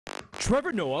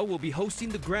Trevor Noah will be hosting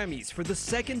the Grammys for the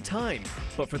second time,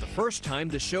 but for the first time,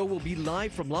 the show will be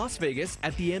live from Las Vegas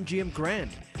at the MGM Grand.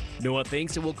 Noah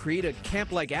thinks it will create a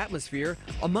camp-like atmosphere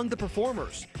among the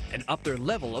performers and up their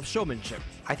level of showmanship.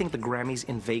 I think the Grammys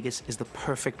in Vegas is the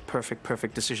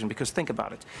perfect decision, because think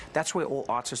about it. That's where all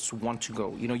artists want to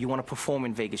go. You know, you want to perform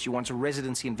in Vegas. You want a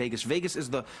residency in Vegas. Vegas is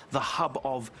the hub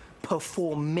of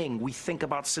performing. We think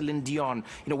about Celine Dion.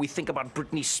 You know, we think about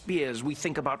Britney Spears. We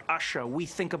think about Usher. We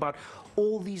think about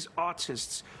all these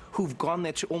artists who've gone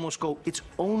there to almost go, it's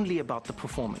only about the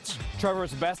performance.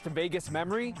 Trevor's best Vegas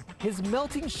memory? His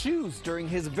melting shoes during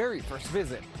his very first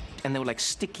visit. And they were like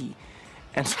sticky.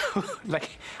 And so,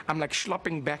 I'm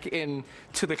schlopping back in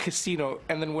to the casino,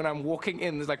 and then when I'm walking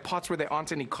in, there's like parts where there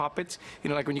aren't any carpets, you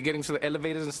know, like when you're getting to the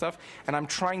elevators and stuff, and I'm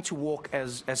trying to walk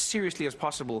as seriously as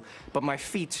possible, but my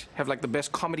feet have like the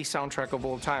best comedy soundtrack of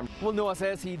all time. Well, Noah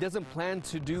says he doesn't plan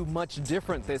to do much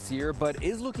different this year, but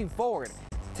is looking forward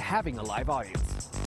to having a live audience.